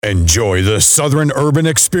Enjoy the Southern Urban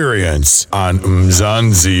Experience on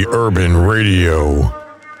Mzansi Urban Radio.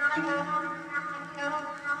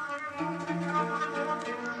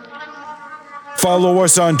 Follow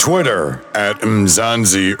us on Twitter at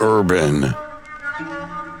Mzansi Urban.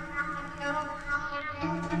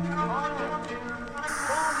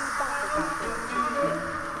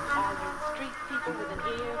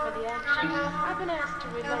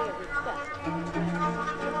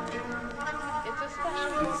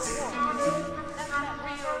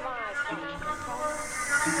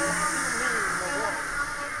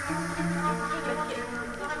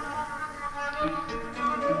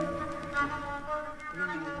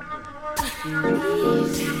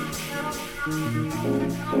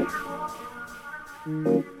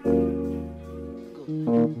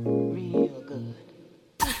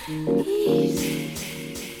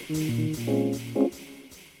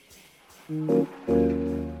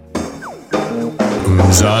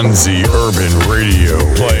 Mzansi Urban Radio,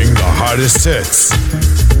 playing the hottest hits.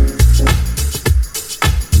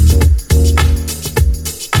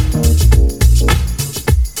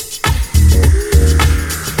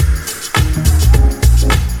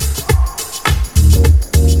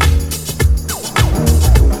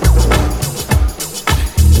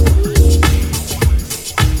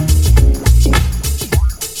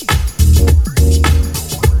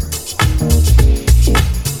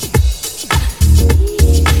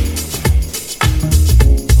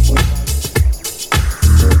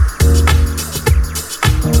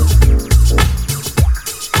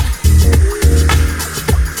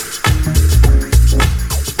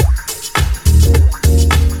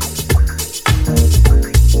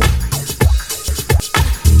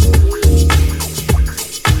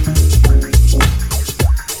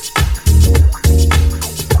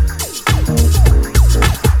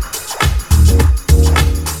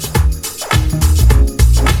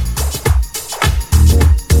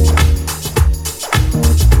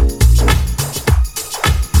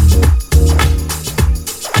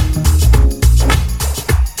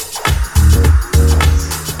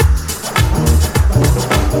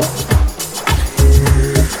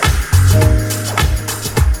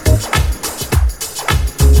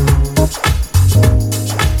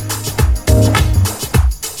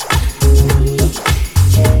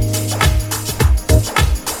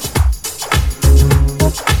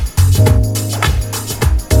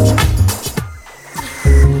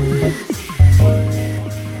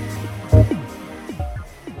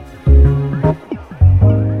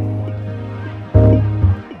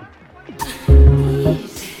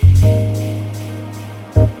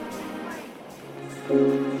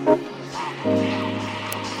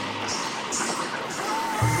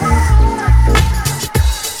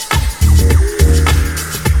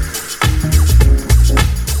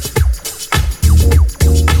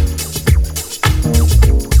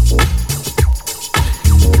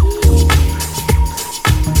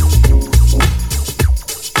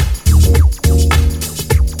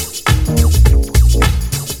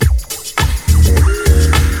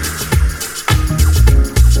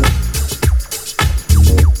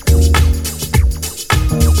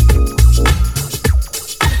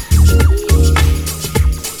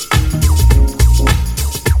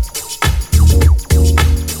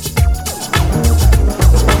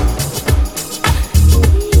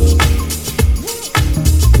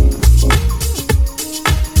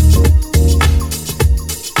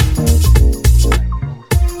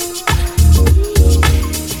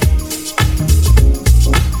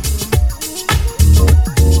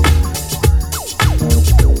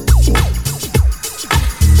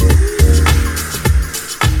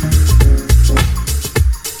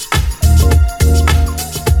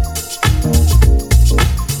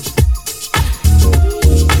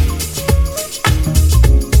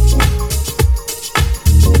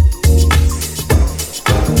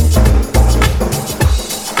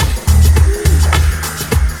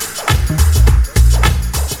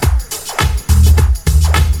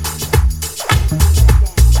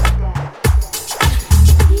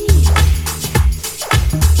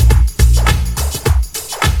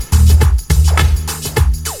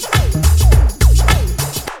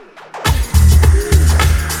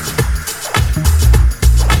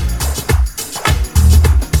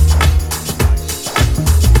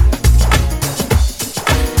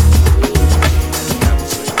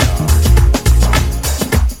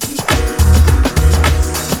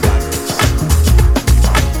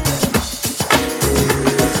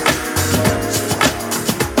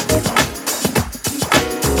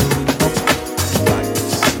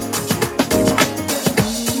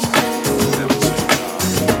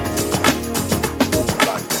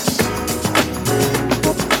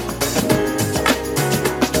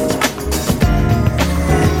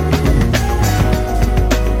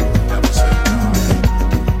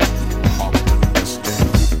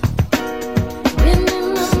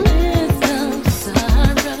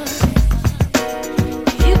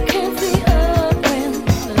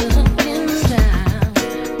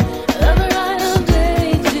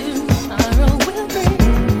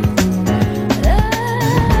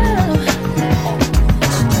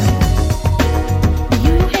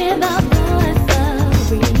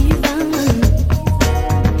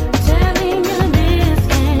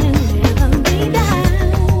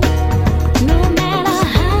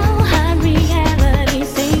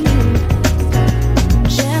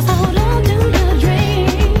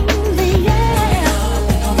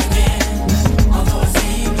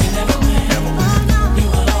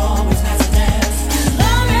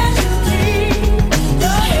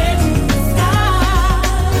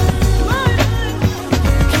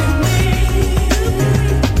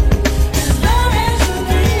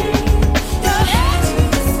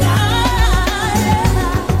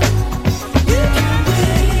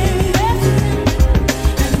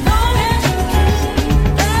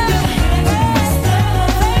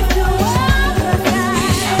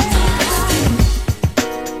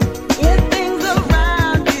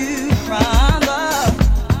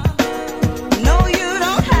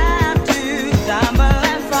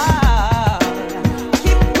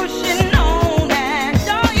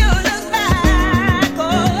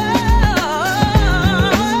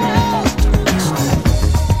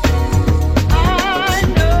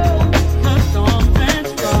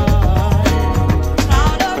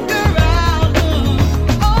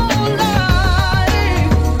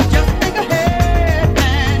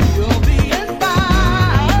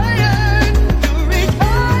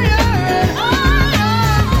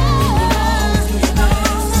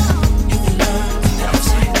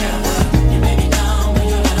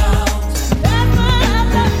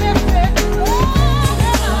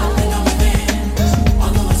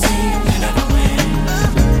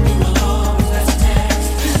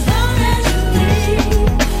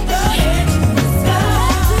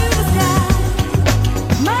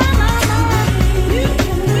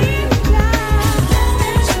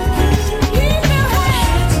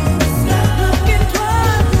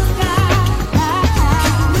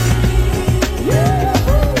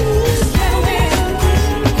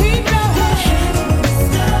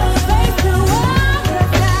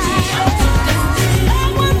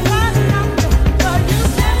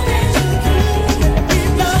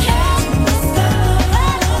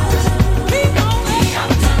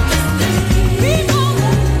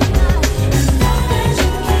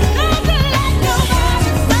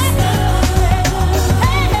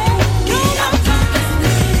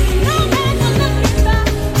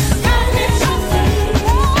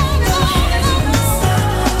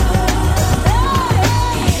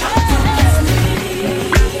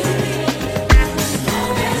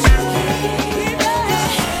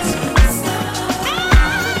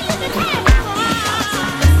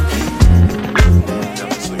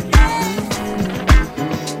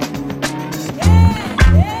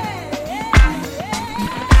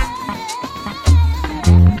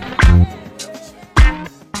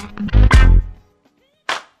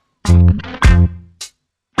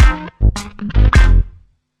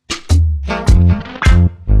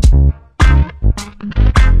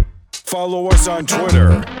 Follow us on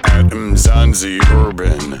Twitter at Mzansi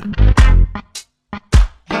Urban.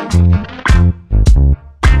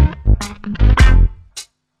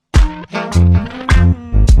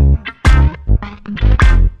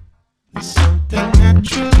 There's something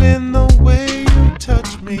natural in the way you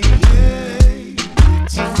touch me. Yeah.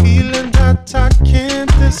 It's a feeling that I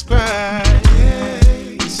can't describe. Yeah.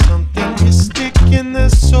 There's something mystic in the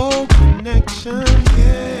soul connection.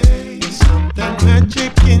 Yeah. There's something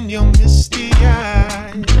magic in your misty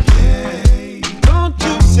eyes. Yeah. Don't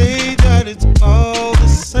you say that it's all the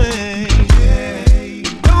same. Yeah.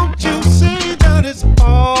 Don't you say that it's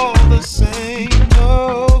all the same.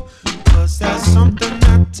 No, 'cause there's something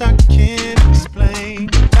that I can't explain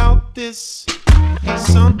about this.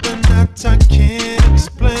 Something that I can't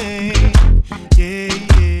explain. Yeah,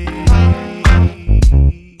 yeah.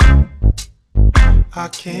 I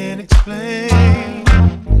can't explain.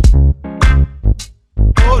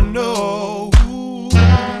 Oh no.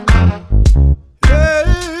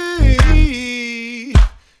 Hey,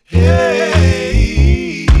 hey,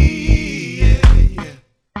 yeah.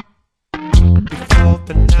 Before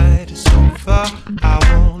the night is over, I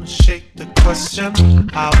wanna shake the question.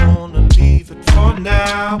 I wanna leave it for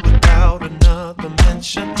now without another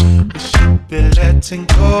mention. We should be letting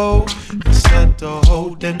go instead of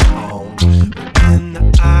holding on. But in the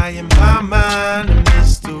eye in my mind, a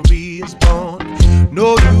mystery is born.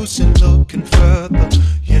 No use in looking further,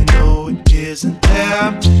 you know it isn't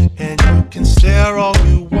there. And you can stare all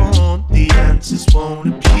you want, the answers won't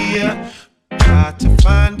appear. Try to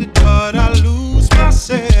find it, but I lose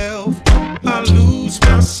myself. I lose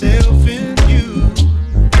myself in you.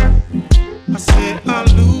 I said I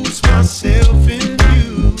lose myself in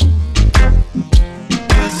you.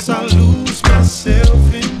 Yes, I lose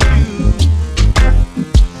myself in you.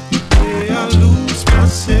 Yeah, I lose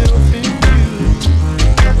myself in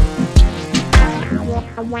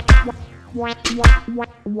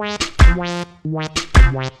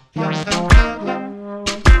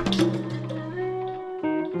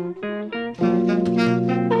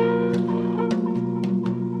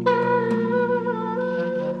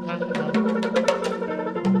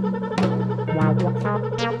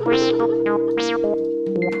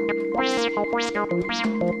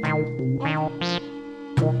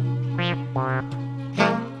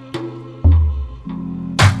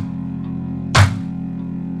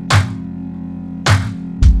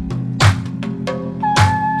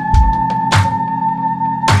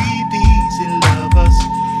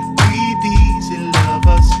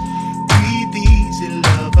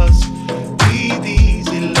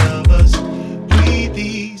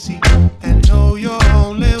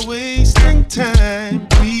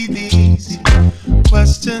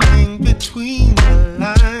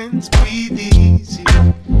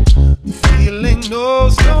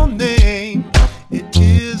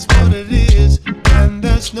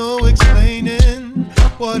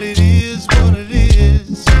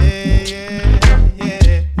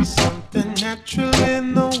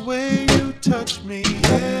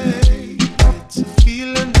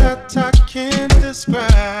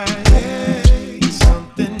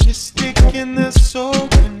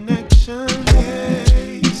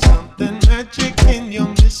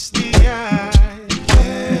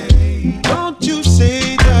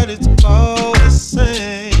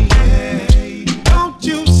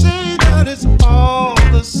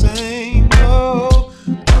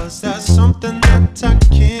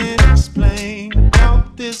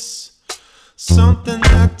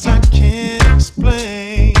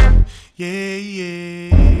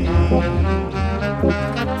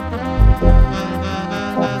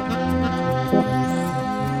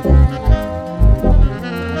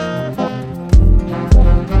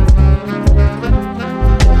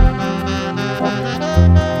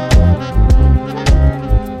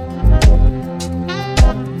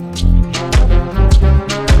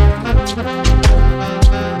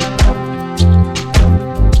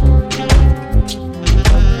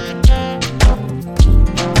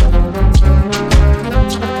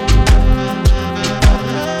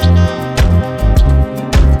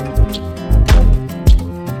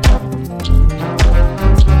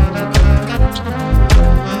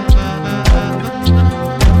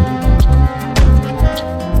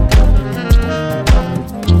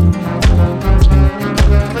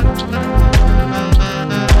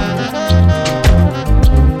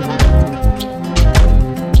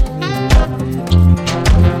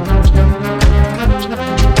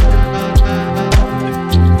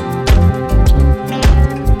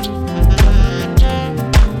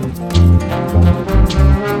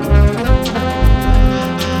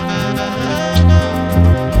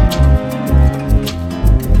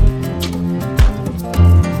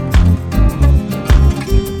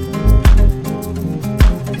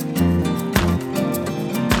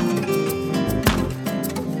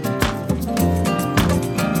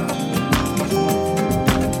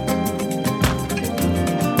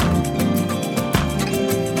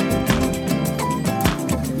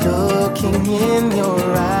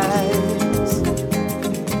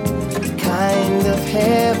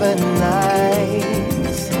the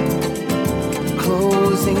nights,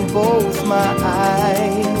 closing both my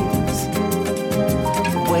eyes,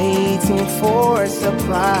 waiting for a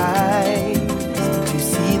surprise. To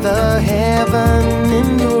see the heaven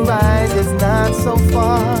in your eyes is not so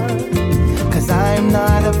far, 'cause I'm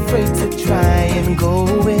not afraid to try and go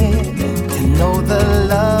it, to know the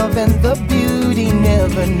love and the beauty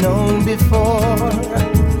never known before.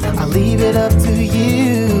 I'll leave it up to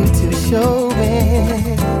you to show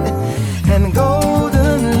it. And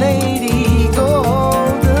golden lady,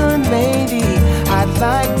 I'd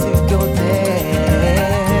like to go there.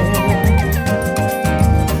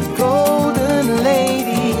 Golden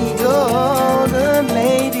lady,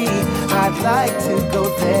 I'd like to go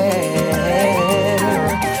there.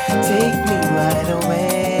 Take me right away.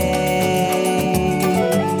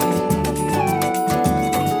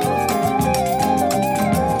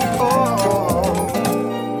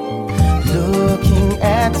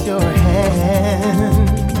 At your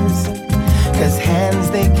hands, 'cause hands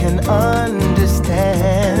they can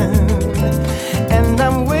understand, and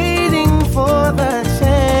I'm waiting for the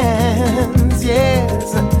chance, yes,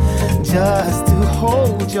 just to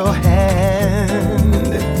hold your hand.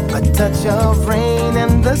 A touch of rain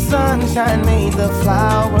and the sunshine made the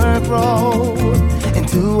flower grow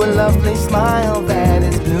into a lovely smile that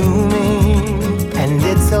is blooming. And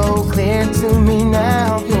it's so clear to me now,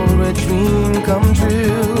 you're a dream come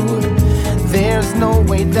true. There's no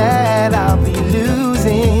way that I'll be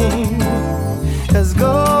losing, 'cause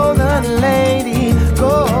golden lady,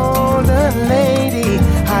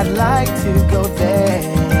 I'd like to go there.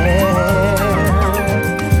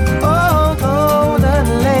 Oh, golden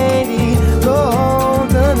lady,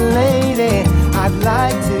 I'd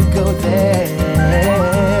like to go there.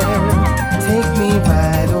 Take me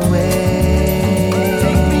right away.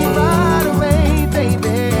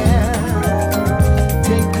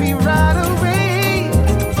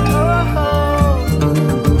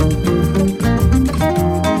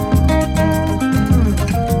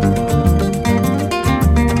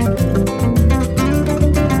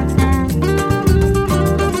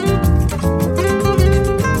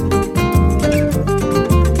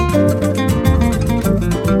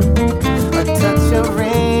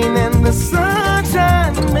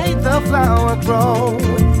 Grow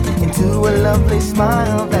into a lovely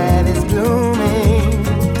smile that is blooming.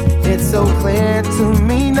 It's so clear to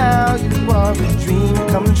me now, you are a dream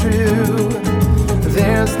come true.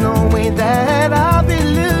 There's no way that I'll be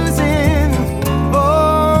losing.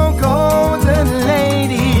 Oh, golden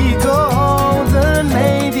lady,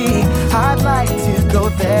 I'd like to go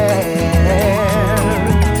there.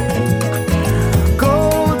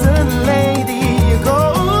 Golden lady,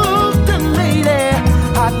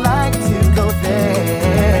 I'd like to go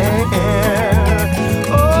there.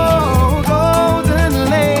 Oh, golden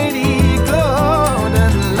lady,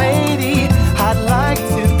 I'd like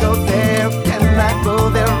to go there. Can I go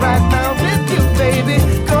there right now with you, baby?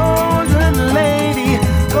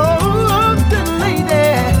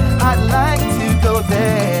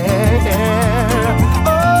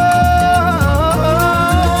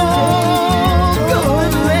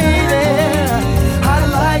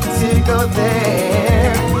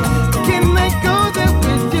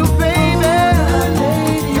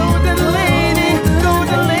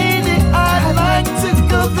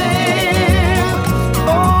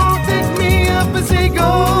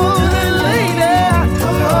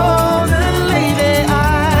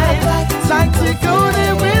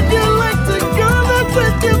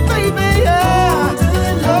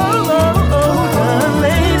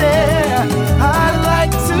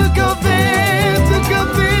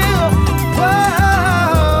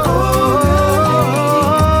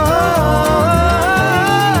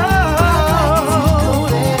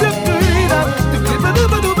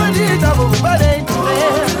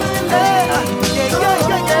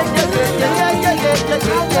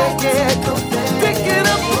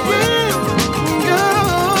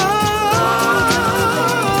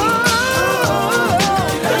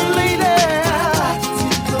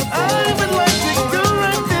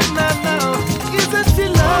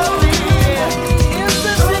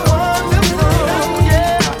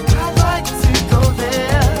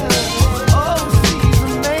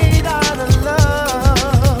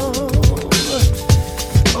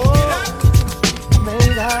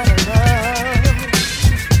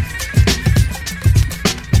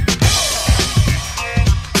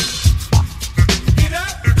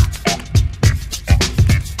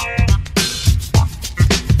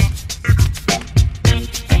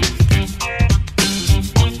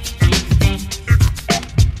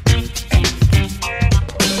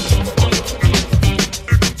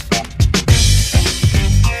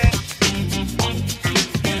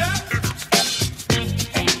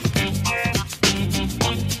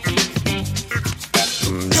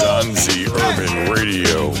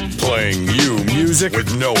 music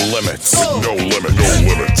with no limits. No limit,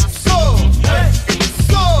 no limits.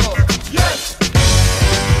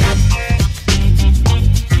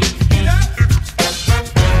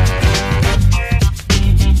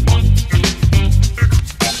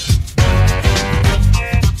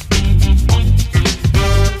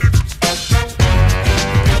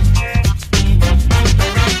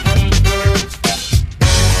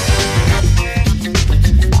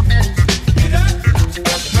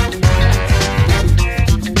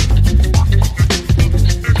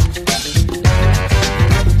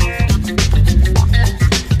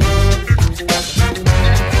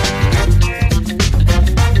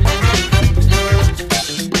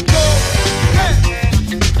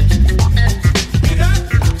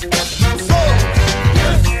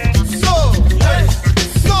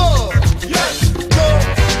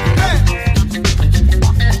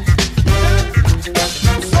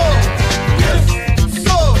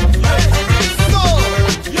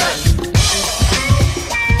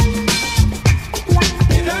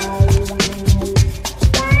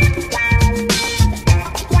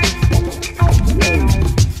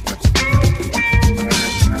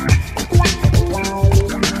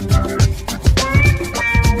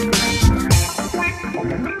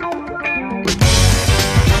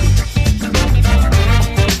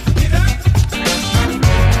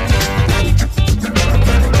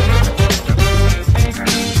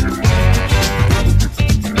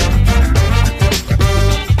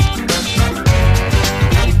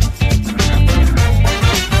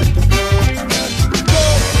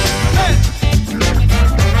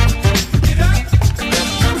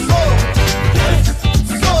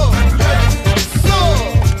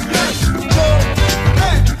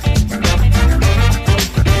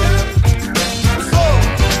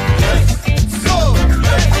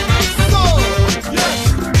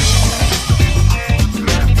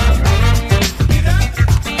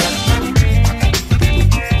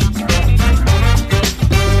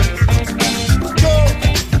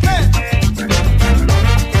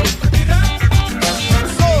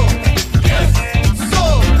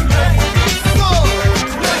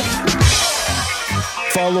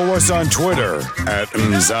 Follow us on Twitter at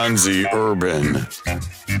Mzansi Urban.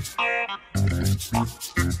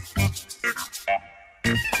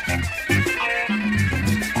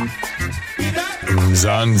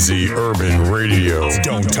 Mzansi Urban Radio.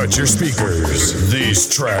 Don't touch your speakers.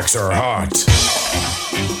 These tracks are hot.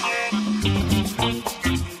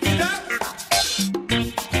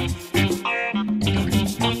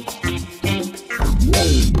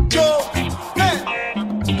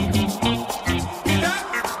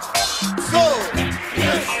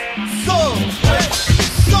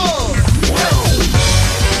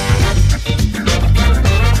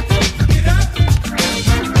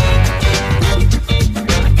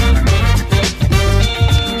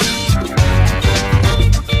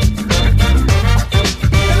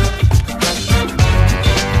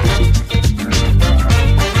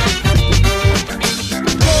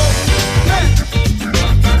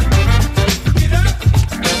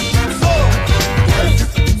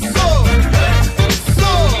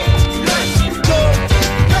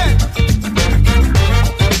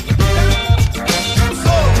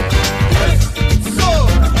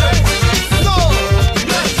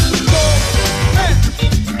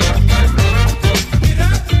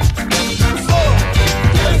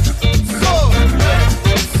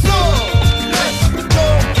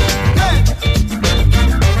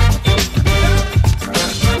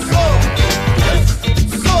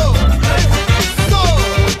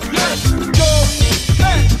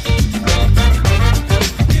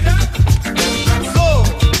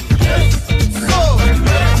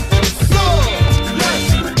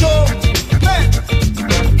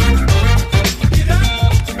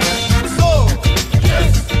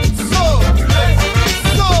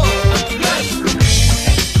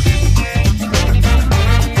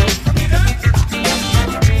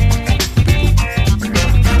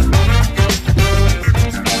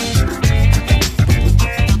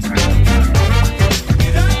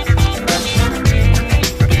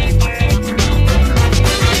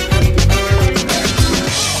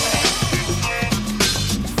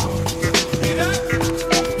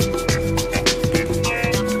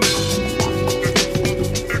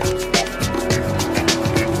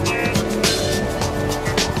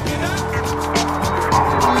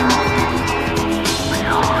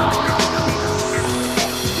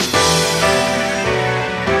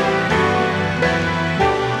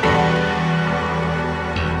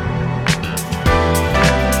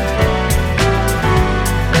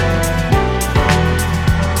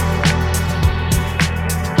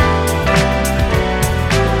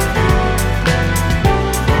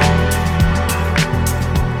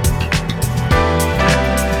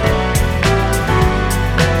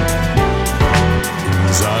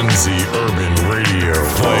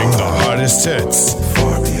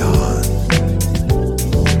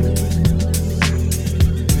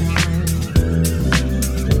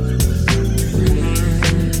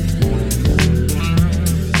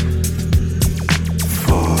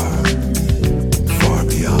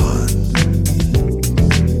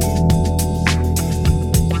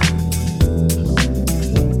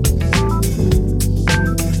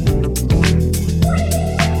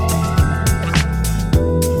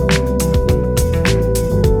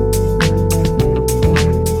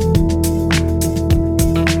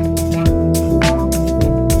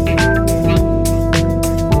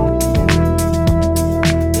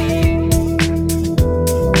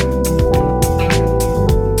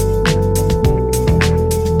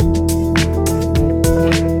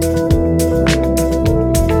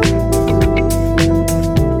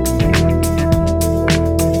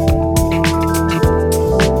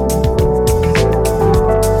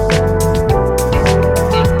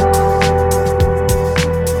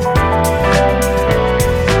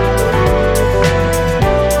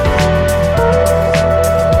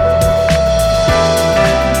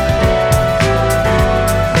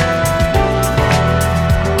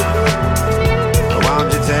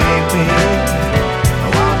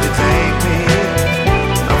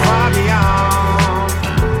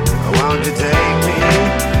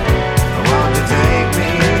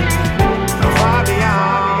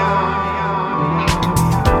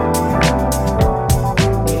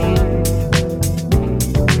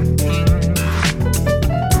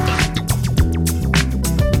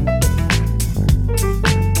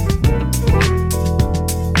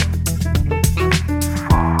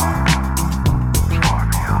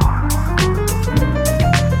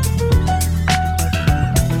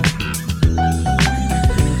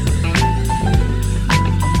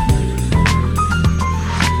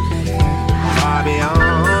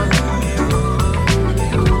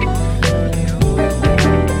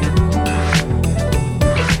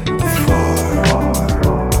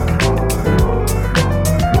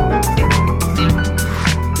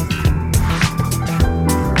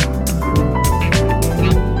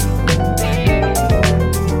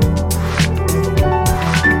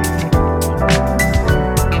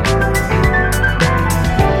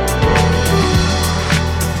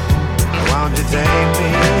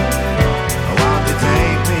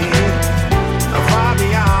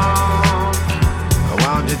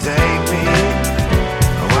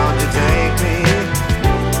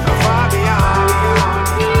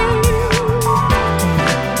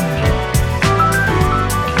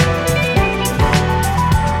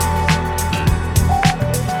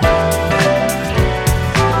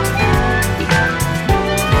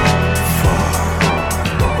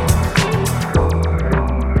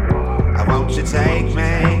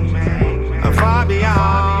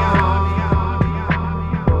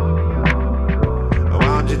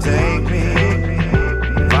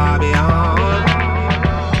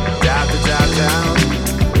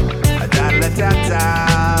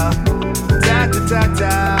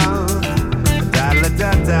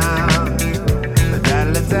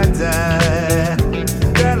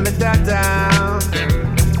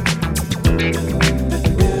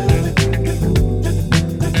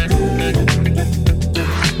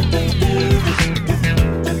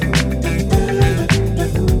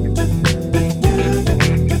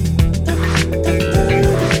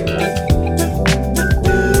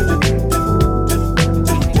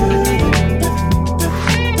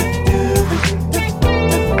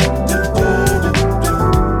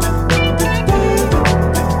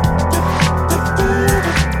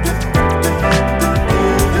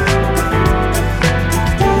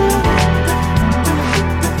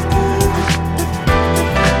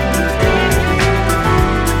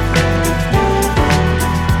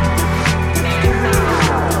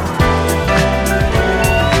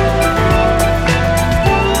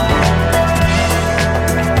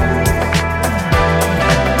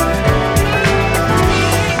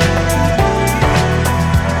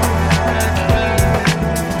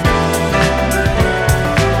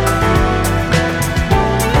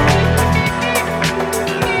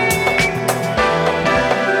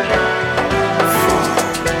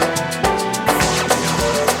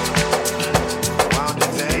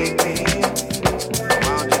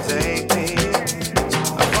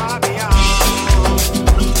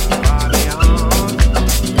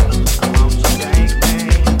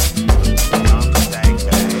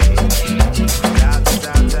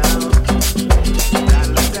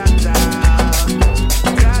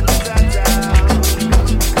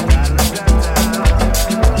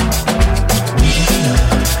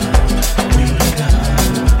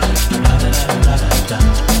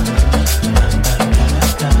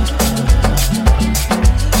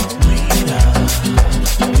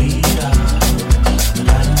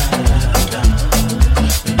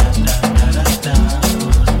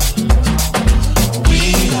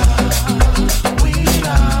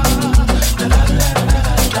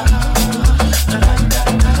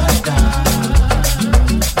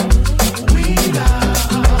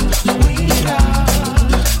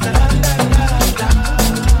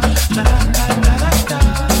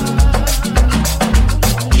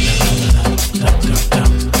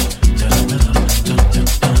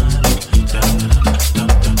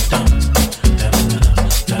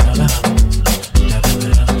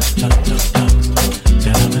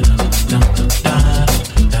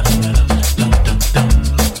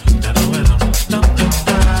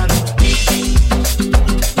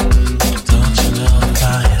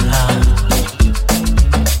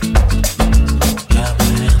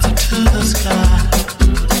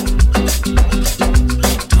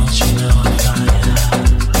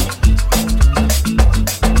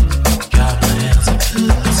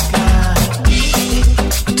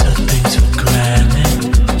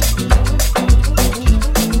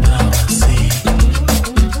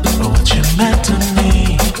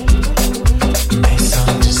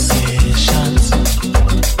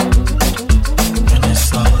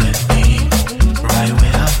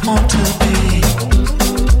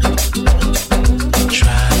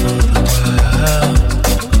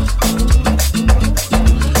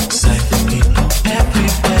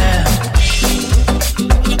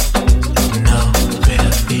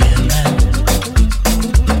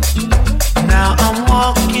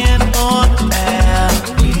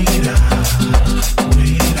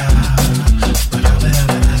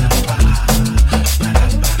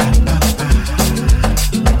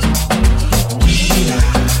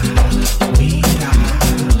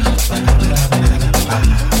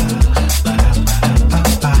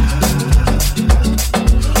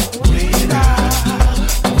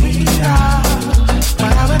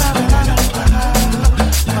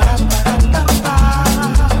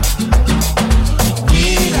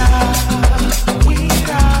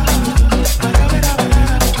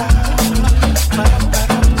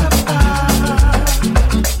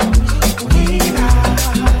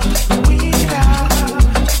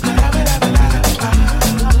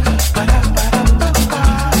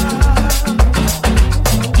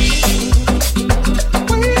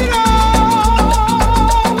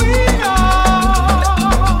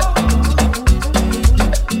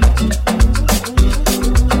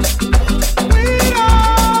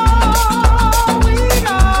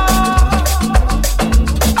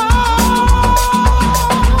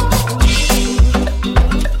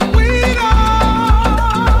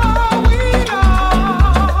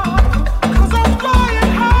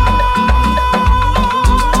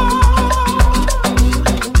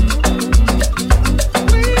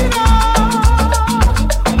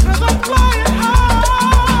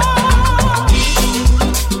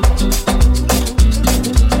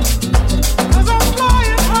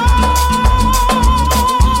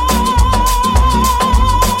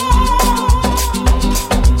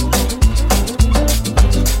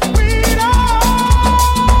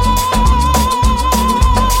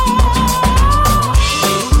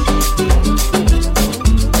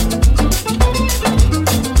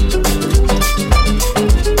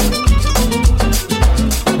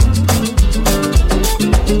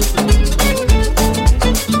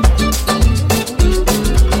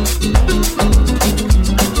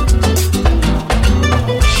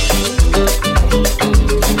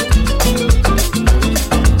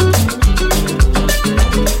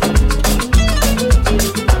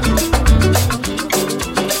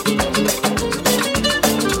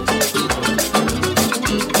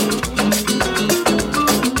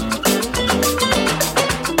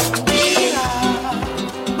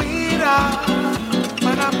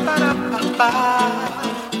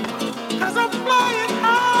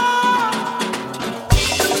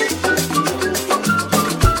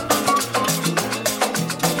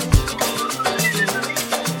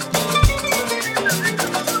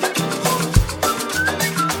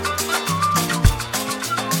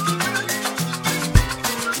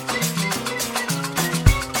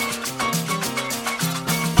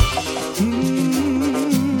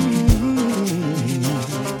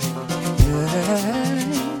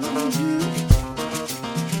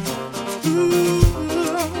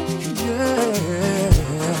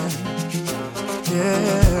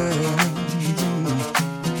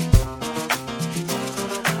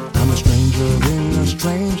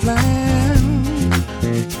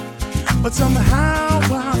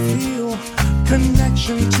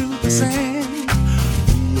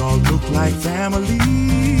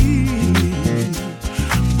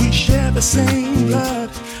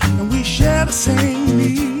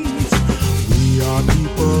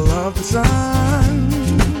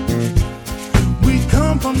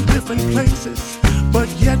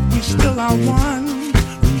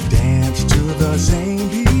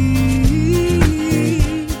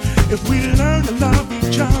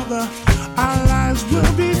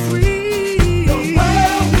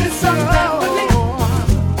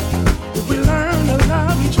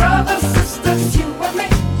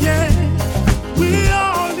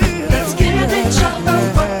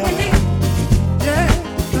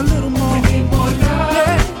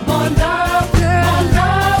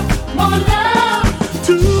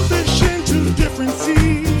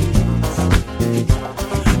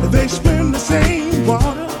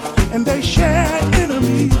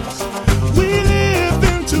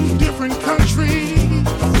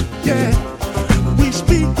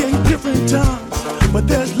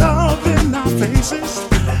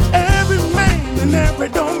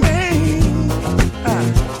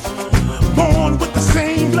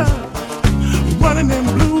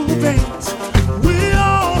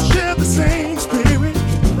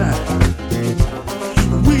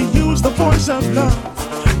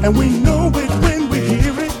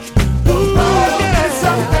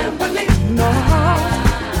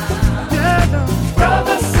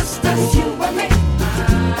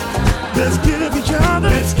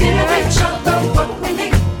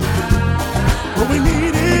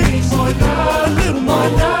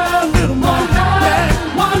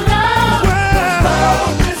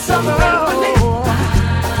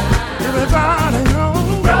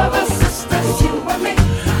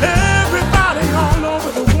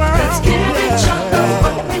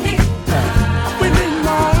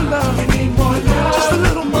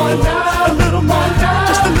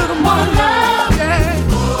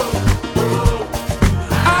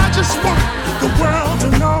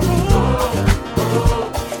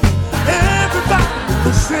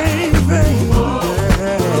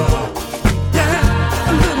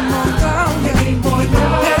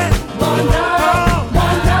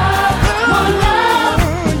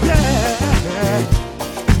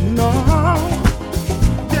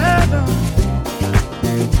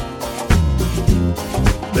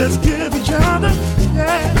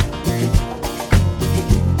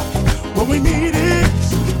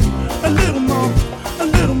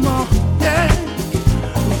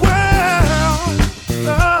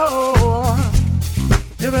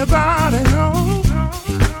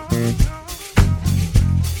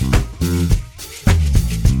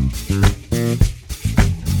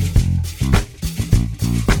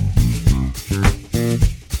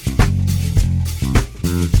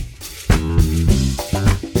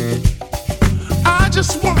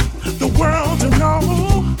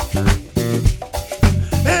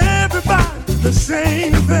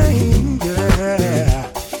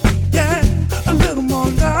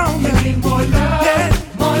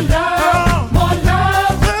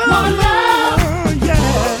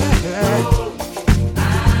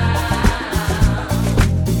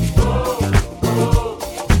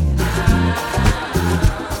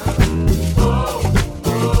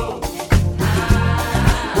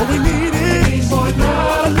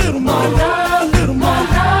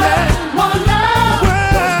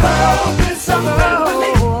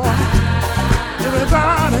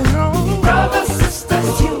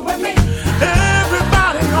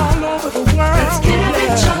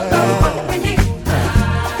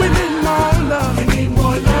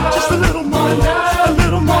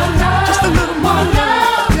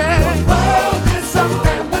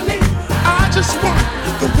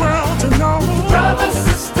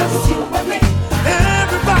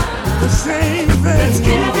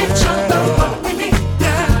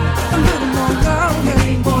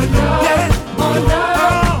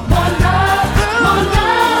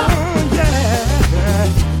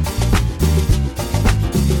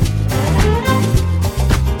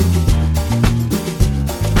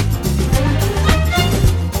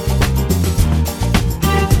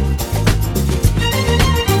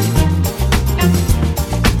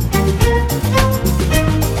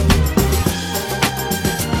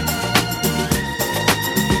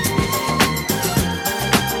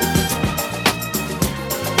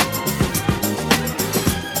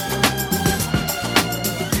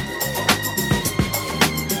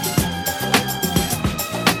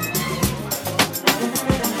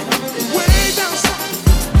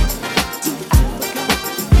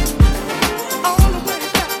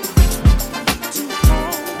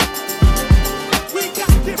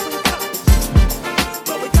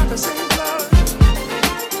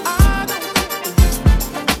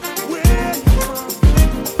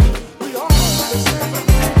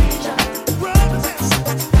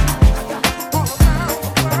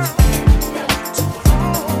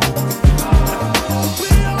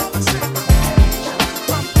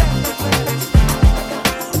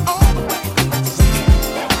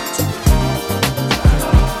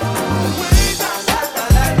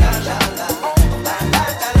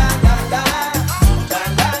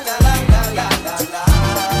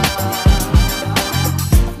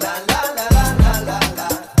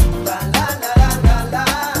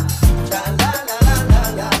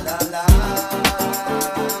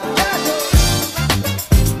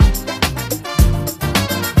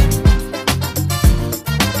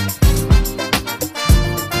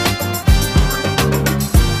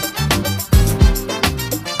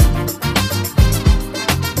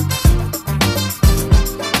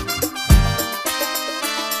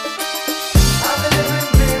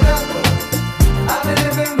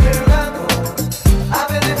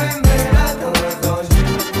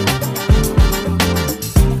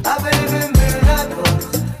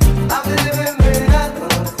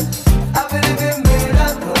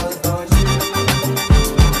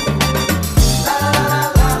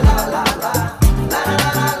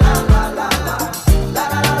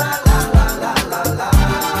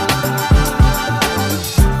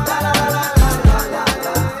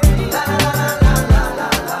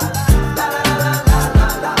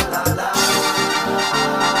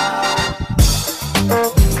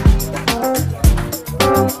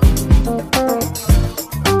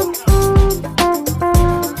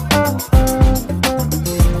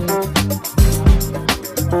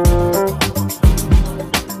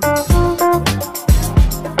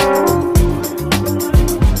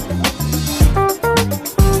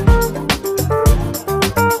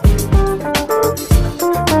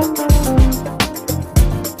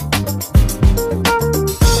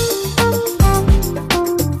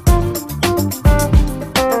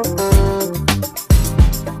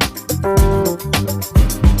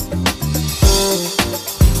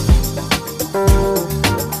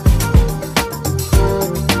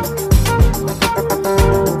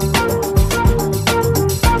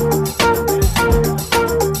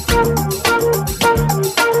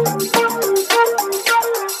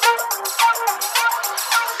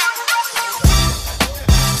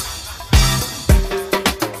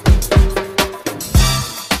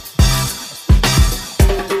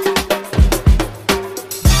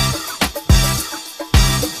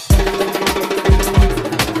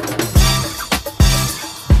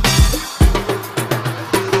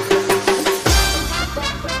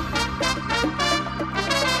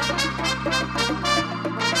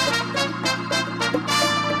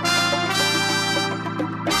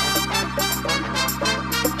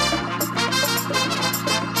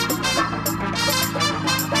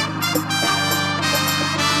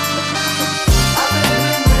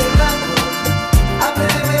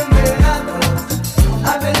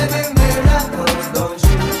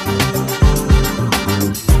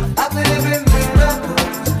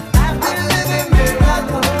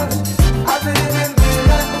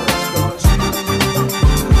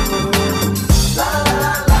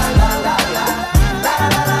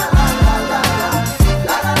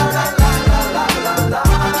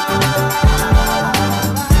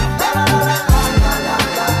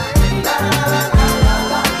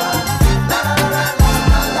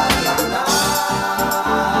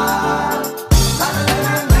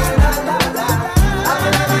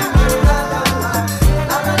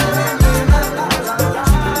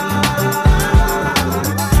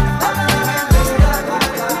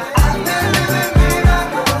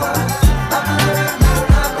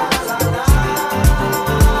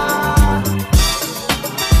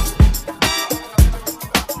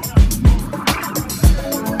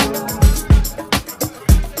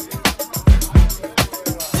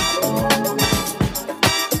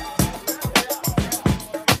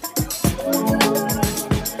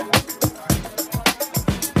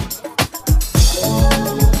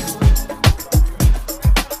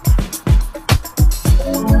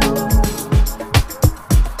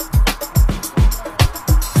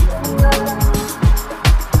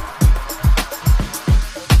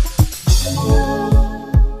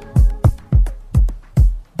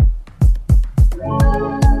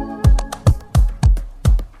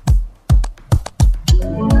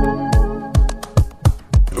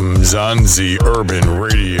 Mzansi Urban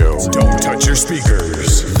Radio. Don't touch your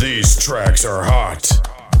speakers. These tracks are hot.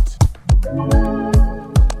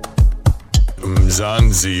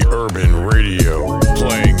 Mzansi Urban Radio.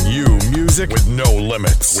 Playing you music with no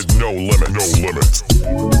limits. With no limit, no limits.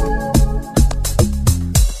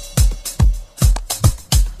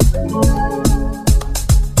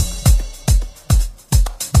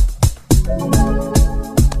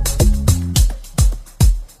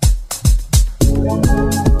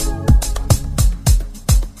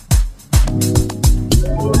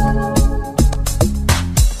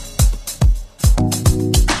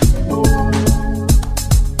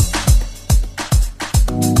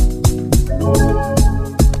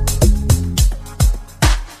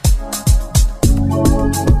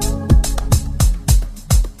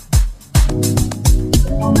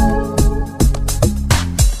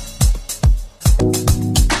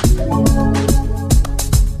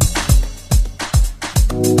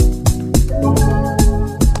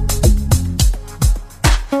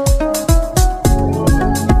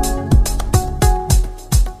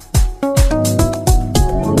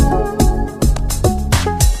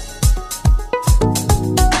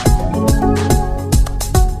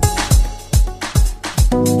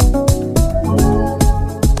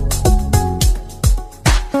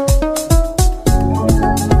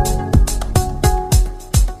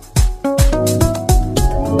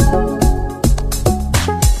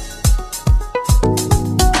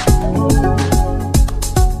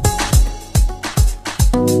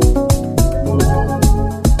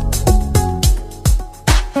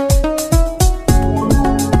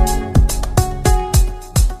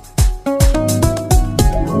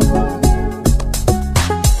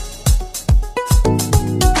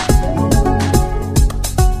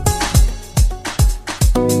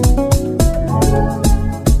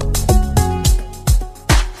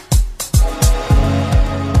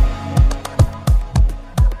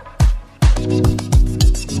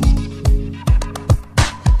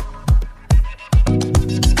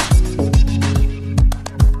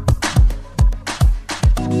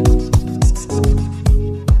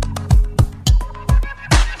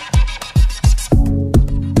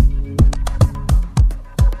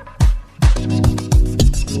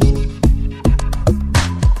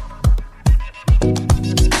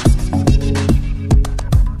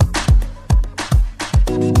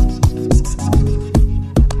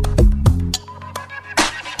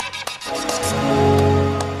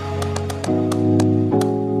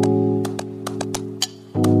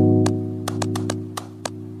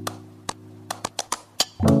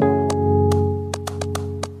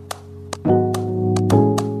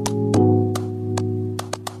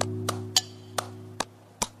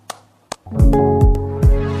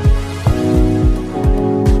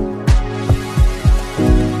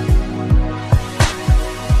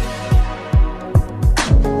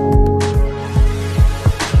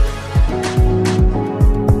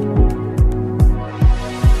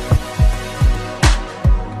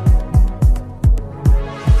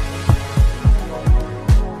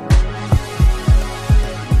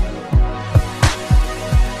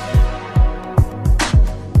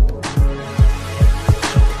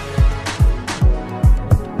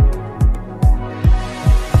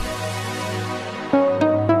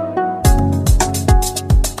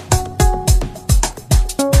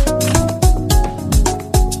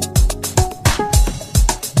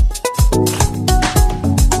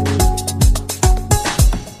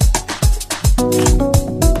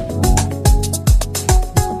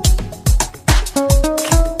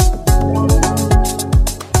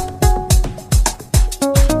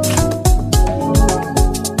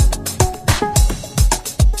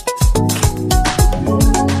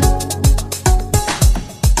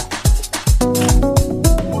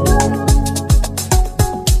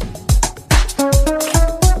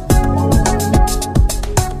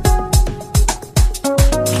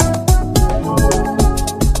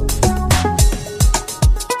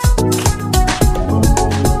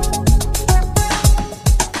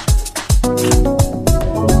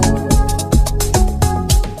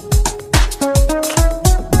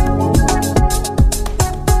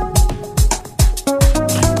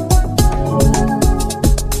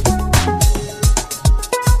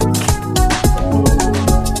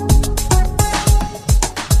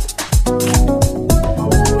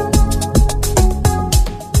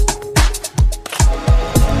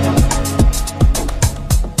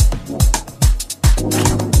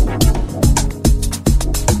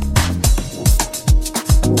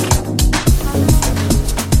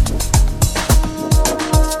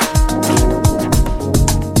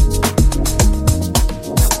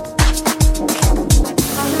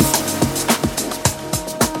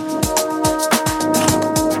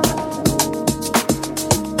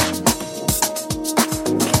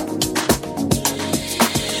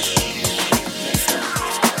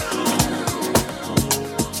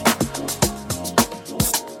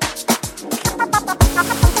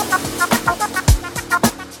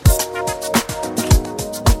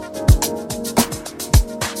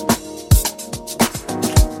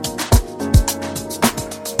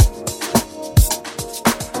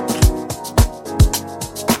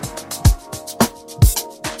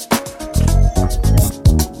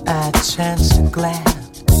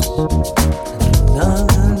 glance in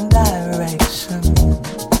another direction.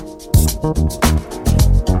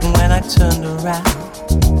 When I turned around,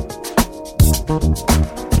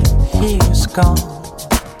 he was gone.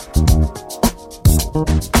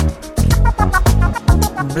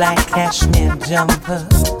 Black cashmere jumper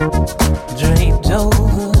draped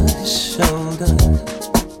over his shoulder.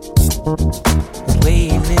 The way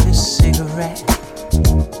he lit his cigarette,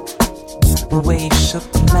 the way he shook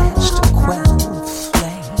the match to quell the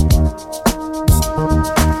flame.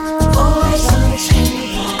 Always on his hand,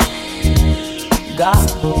 God,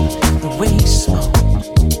 the way he smoked,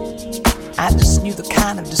 I just knew the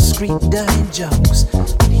kind of discreet, dirty jokes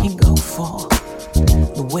that he'd go for.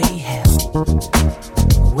 The way he held,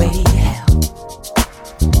 the way he held,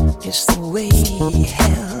 it's the way he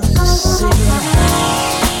held his cigarette.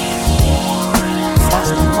 That's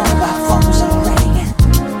the mobile phones are ringing,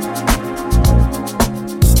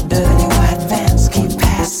 dirty white vans keep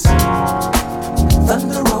passing,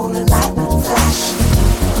 thunder rolling, lightning flashing,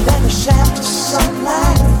 then a shaft of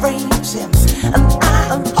sunlight frames him, and I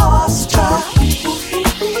am awestruck.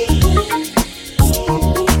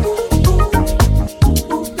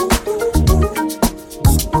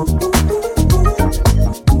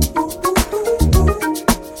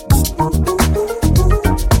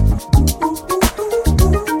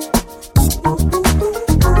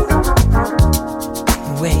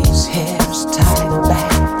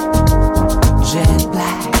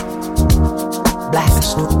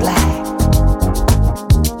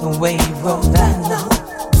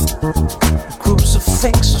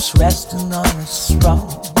 Resting on his throne.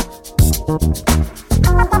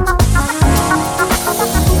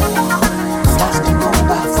 Plastic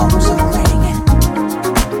mobile phones are ringing,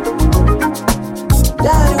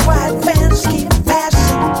 dirty white vans keep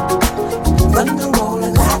passing, thunder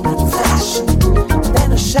rolling, lightning flashing, and then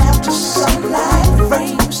a shaft of sunlight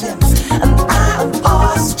frames him, and I am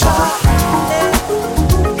awestruck.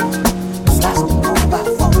 Plastic mobile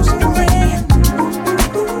phones are ringing,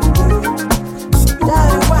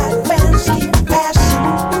 dirty white vans keep passing,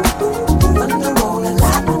 thunder rolling,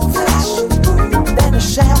 lightning flashing, then a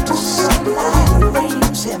shaft of sunlight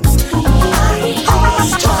frames him, and I am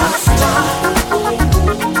awestruck.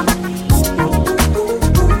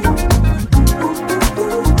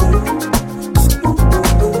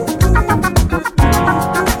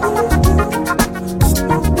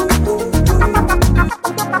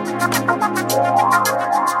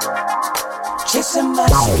 Chasing my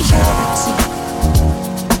security,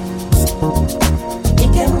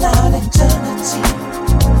 eking out eternity,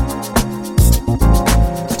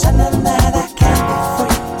 pretending that I can't be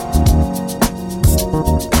free.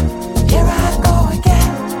 Here I go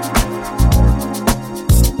again,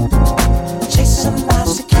 chasing my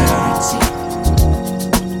security,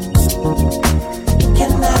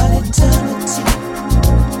 eking out eternity,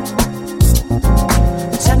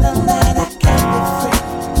 pretending that I can't be free.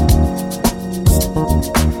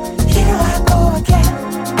 Here I go again,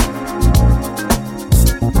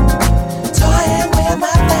 toying with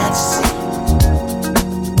my fantasy,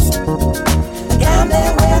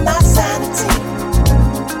 gambling with my sanity,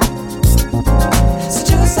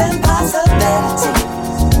 seducing possibilities.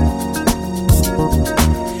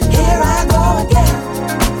 Here I go again,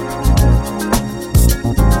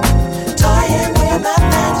 toying with my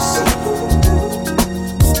fantasy,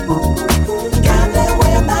 gambling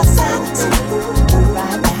with my sanity.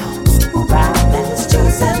 Right now.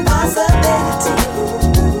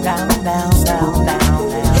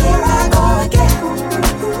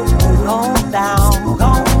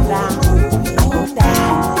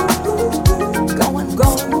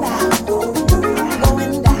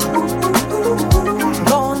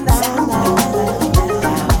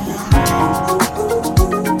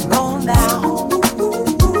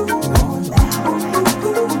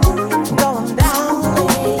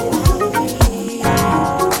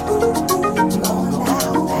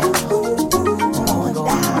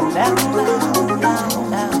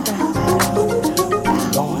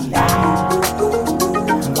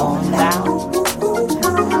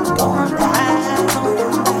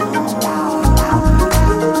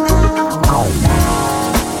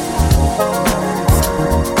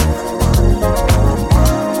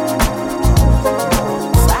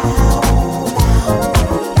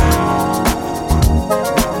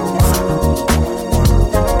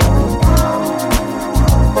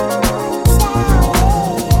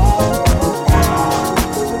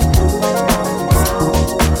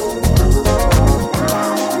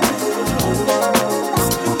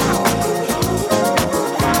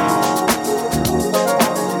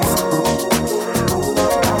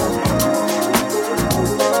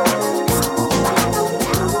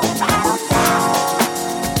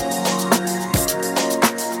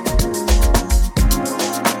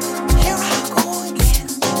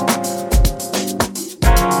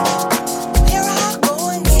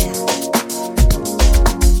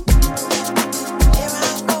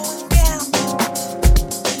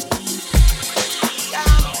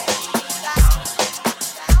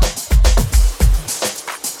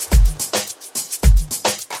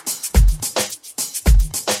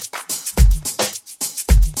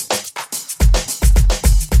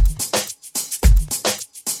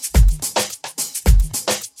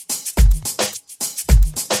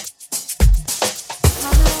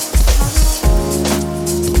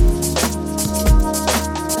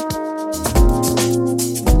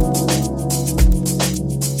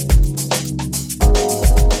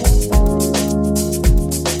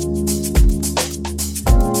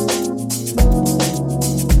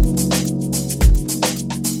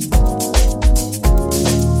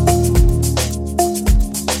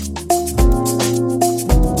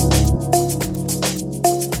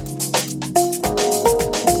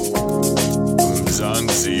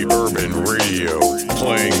 Radio,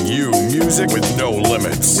 playing you music with no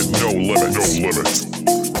limits. With no limits. No limits.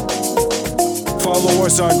 Follow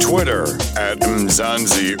us on Twitter at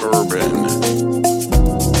Mzansi Urban.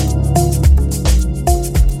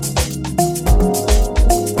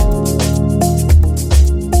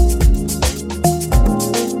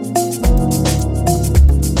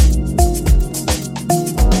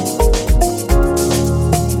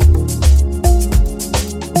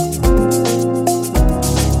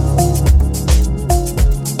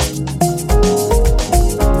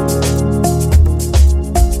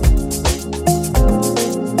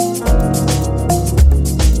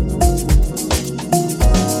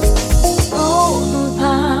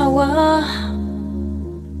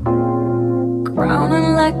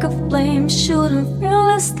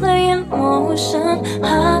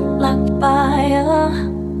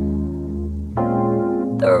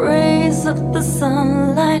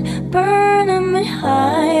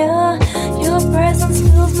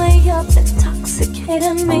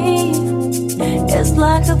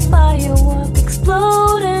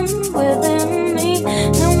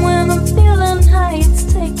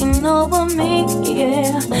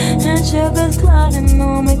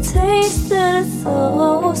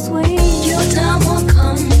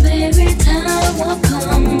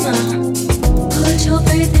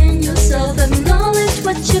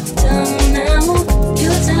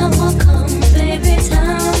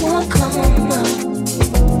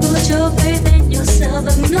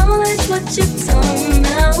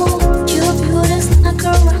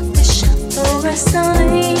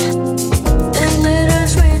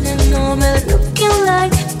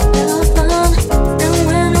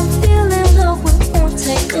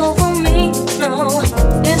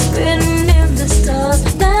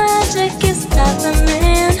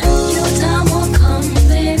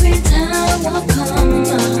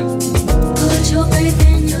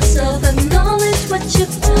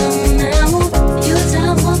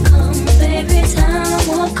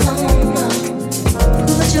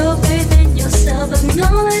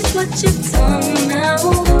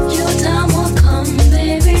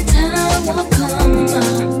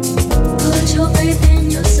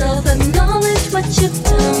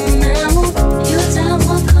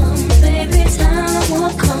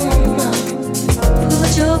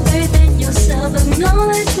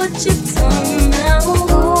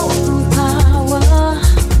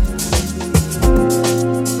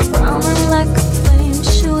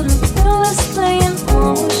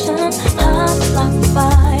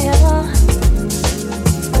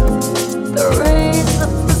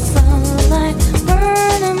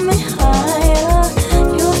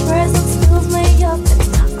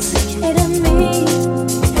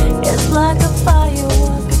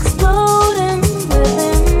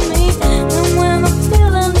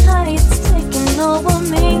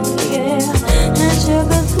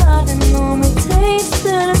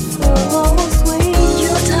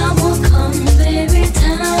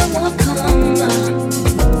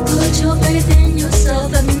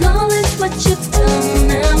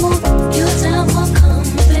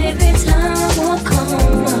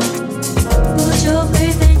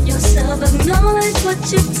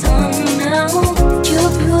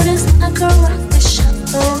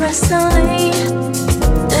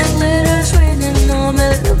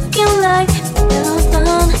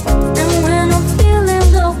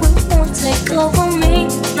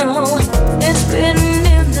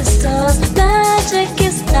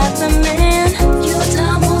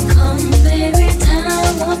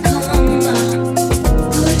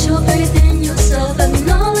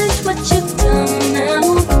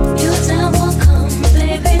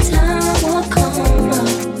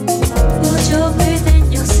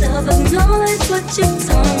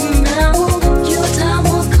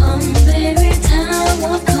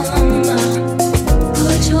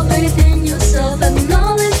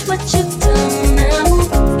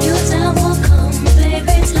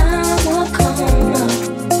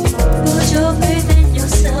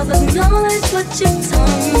 What you've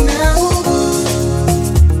done